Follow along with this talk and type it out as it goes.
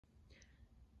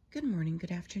Good morning,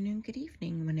 good afternoon, good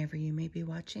evening, whenever you may be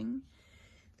watching.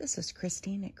 This is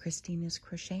Christine at Christine is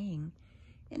Crocheting,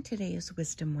 and today is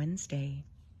Wisdom Wednesday.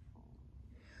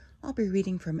 I'll be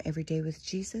reading from Every Day with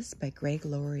Jesus by Greg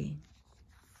Laurie.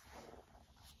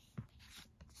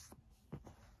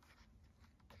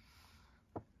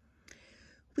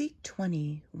 Week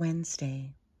 20,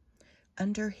 Wednesday.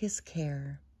 Under His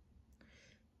care.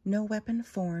 No weapon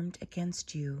formed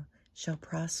against you shall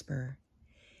prosper,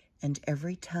 and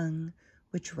every tongue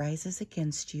which rises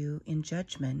against you in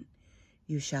judgment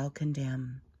you shall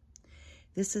condemn.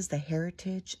 This is the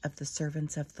heritage of the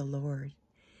servants of the Lord,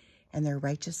 and their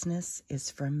righteousness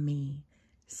is from me,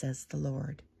 says the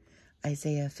Lord.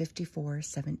 Isaiah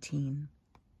 54:17.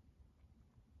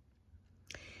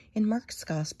 In Mark's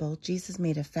Gospel, Jesus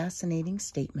made a fascinating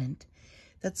statement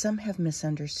that some have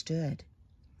misunderstood.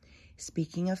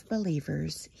 Speaking of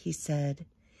believers, he said,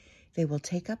 "They will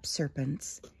take up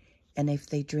serpents, and if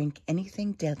they drink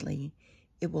anything deadly,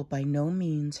 it will by no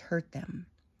means hurt them.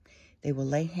 They will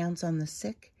lay hands on the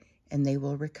sick, and they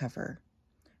will recover."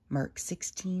 Mark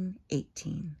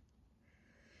 16:18.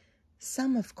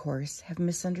 Some, of course, have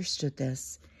misunderstood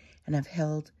this and have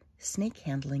held snake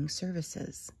handling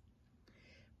services.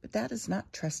 But that is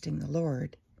not trusting the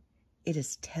Lord. It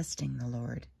is testing the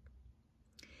Lord.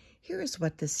 Here is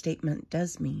what this statement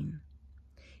does mean.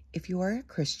 If you are a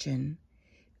Christian,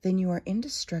 then you are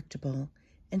indestructible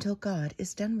until God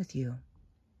is done with you.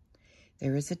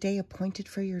 There is a day appointed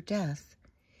for your death,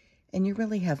 and you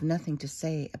really have nothing to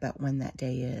say about when that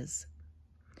day is.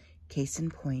 Case in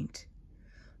point,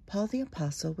 Paul the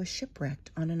Apostle was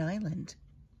shipwrecked on an island,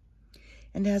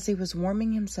 and as he was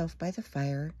warming himself by the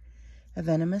fire, a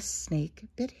venomous snake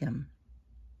bit him.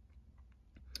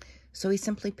 So he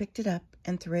simply picked it up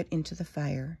and threw it into the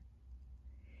fire.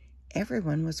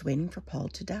 Everyone was waiting for Paul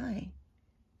to die.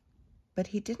 But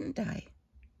he didn't die.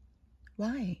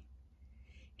 Why?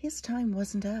 His time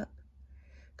wasn't up.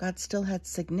 God still had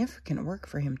significant work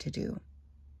for him to do.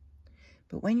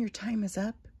 But when your time is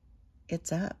up,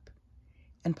 it's up.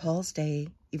 And Paul's day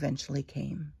eventually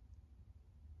came.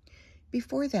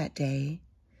 Before that day,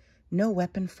 no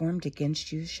weapon formed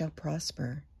against you shall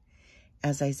prosper,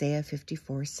 as Isaiah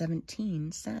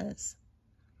 54:17 says.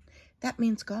 That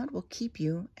means God will keep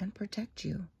you and protect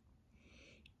you.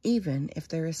 Even if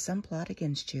there is some plot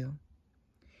against you,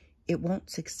 it won't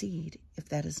succeed if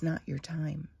that is not your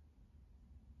time.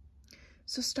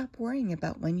 So stop worrying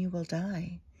about when you will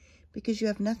die, because you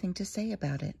have nothing to say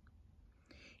about it.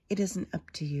 It isn't up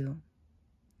to you.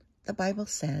 The Bible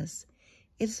says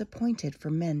it is appointed for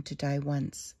men to die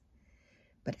once,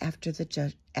 but after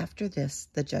this,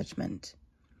 the judgment.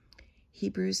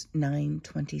 Hebrews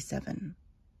 9:27.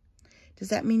 Does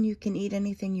that mean you can eat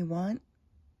anything you want?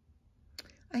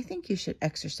 I think you should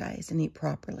exercise and eat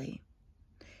properly.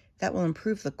 That will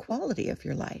improve the quality of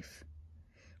your life.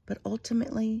 But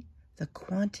ultimately, the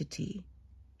quantity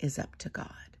is up to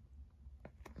God.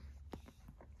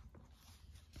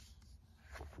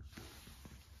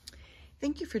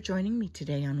 Thank you for joining me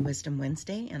today on Wisdom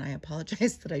Wednesday, and I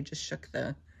apologize that I just shook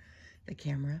the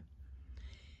camera.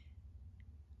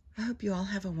 I hope you all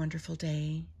have a wonderful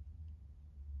day,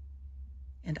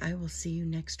 and I will see you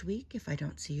next week if I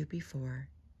don't see you before.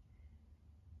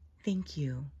 Thank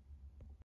you.